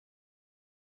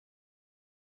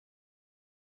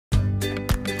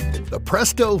the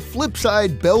Presto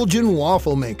FlipSide Belgian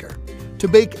waffle maker. To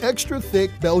bake extra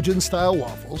thick Belgian-style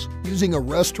waffles using a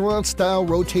restaurant-style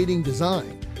rotating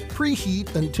design,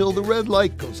 preheat until the red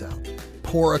light goes out.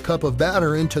 Pour a cup of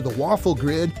batter into the waffle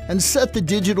grid and set the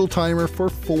digital timer for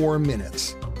 4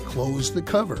 minutes. Close the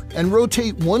cover and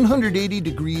rotate 180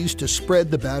 degrees to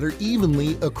spread the batter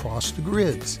evenly across the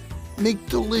grids. Make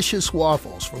delicious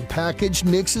waffles from packaged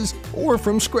mixes or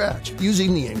from scratch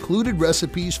using the included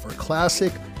recipes for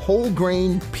classic, whole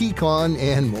grain, pecan,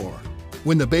 and more.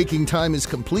 When the baking time is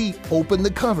complete, open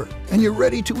the cover and you're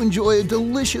ready to enjoy a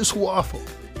delicious waffle.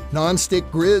 Non-stick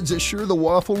grids assure the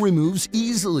waffle removes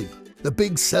easily. The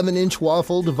big 7-inch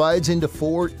waffle divides into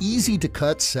 4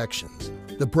 easy-to-cut sections.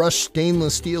 The brushed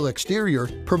stainless steel exterior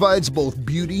provides both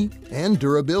beauty and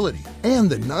durability, and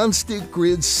the non-stick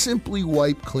grids simply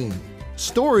wipe clean.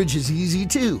 Storage is easy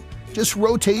too. Just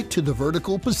rotate to the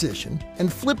vertical position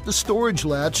and flip the storage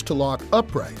latch to lock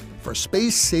upright for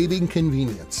space-saving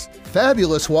convenience.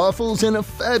 Fabulous waffles and a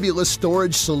fabulous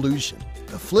storage solution.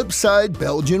 The FlipSide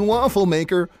Belgian waffle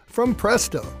maker from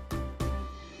Presto.